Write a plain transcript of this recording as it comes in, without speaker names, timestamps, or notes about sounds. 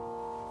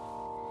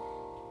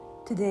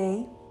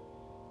Today,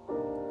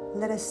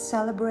 let us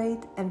celebrate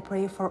and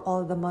pray for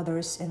all the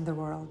mothers in the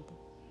world.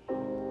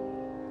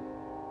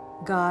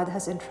 God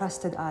has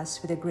entrusted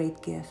us with a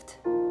great gift,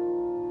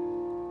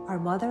 our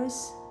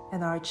mothers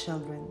and our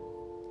children.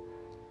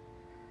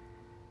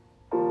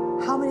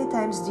 How many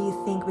times do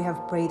you think we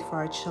have prayed for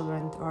our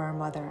children or our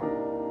mother?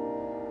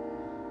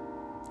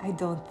 I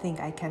don't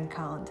think I can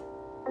count.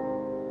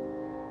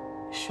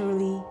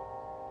 Surely,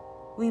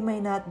 we may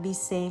not be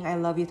saying I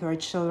love you to our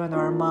children or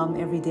our mom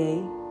every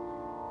day,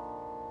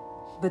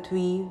 but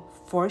we,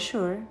 for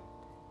sure,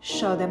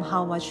 show them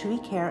how much we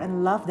care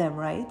and love them,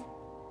 right?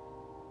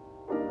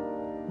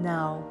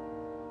 Now,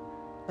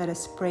 let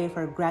us pray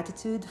for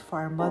gratitude for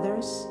our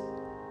mothers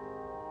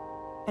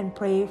and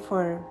pray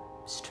for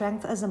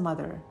strength as a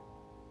mother.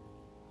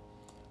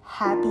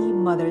 Happy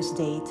Mother's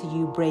Day to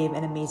you, brave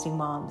and amazing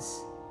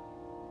moms.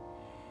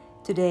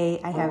 Today,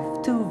 I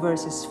have 2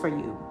 verses for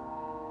you.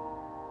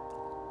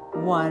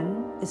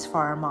 One is for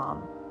our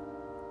mom.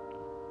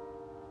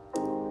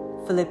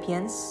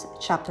 Philippians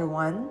chapter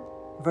 1,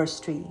 verse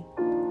 3.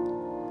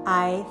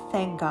 I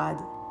thank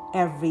God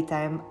every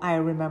time I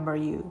remember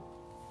you.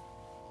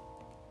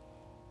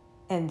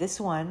 And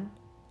this one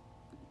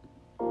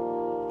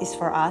is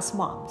for us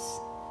moms.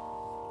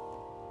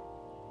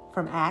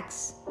 From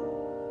Acts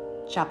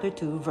chapter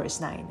 2,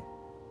 verse 9.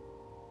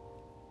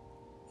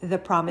 The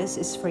promise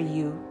is for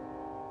you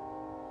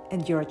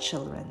and your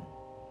children.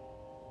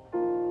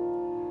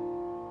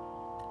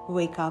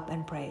 Wake up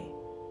and pray.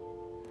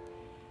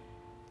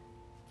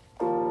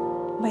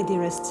 My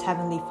dearest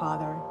Heavenly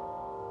Father,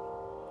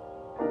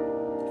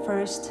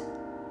 first,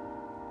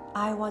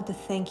 I want to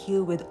thank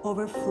you with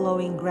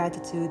overflowing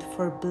gratitude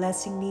for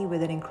blessing me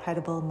with an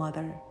incredible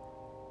mother.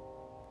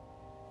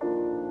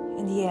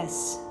 And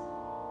yes,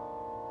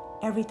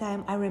 every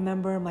time I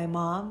remember my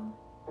mom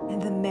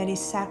and the many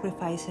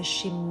sacrifices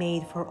she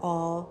made for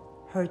all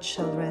her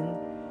children,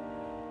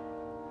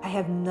 I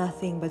have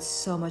nothing but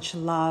so much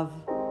love,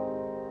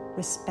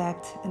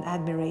 respect, and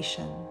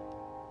admiration.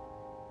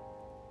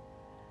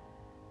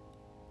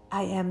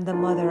 I am the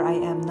mother I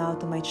am now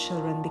to my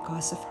children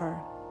because of her.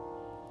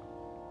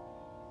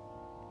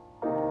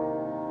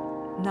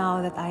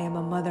 Now that I am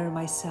a mother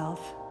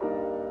myself,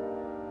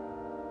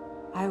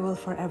 I will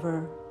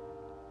forever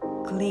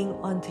cling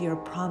onto your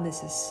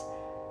promises.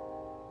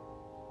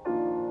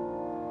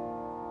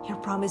 Your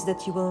promise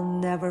that you will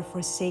never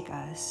forsake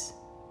us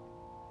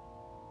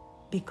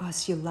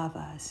because you love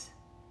us.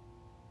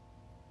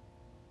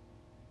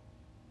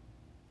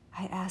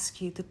 I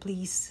ask you to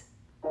please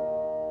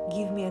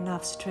give me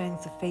enough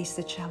strength to face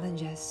the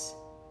challenges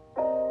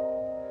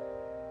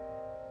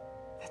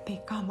that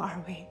may come our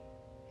way.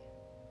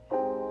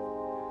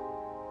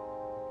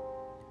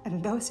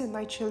 And those in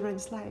my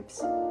children's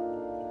lives.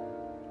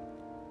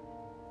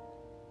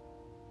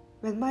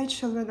 When my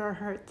children are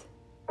hurt,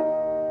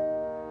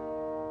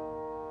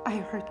 I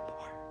hurt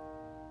more.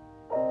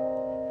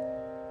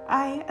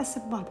 I, as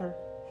a mother,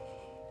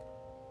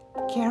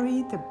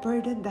 carry the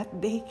burden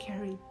that they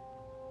carry.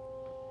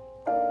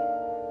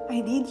 I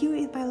need you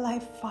in my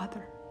life,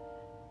 Father.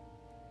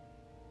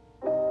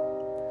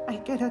 I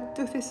cannot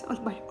do this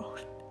on my own.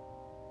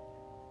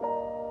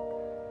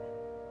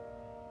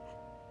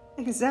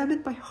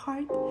 Examine my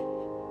heart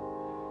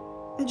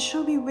and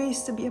show me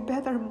ways to be a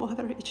better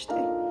mother each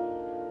day.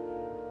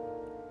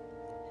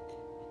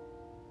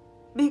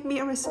 Make me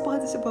a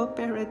responsible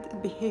parent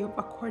and behave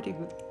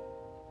accordingly.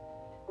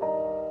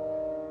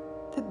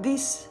 That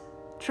these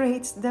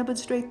traits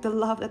demonstrate the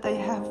love that I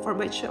have for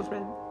my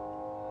children.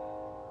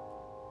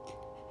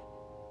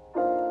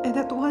 And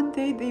that one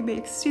day they may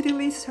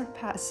exceedingly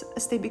surpass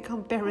as they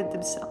become parents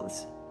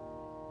themselves.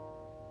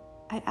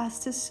 I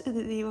ask this in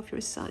the name of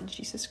your Son,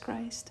 Jesus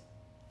Christ.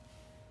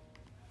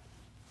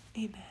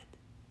 Amen.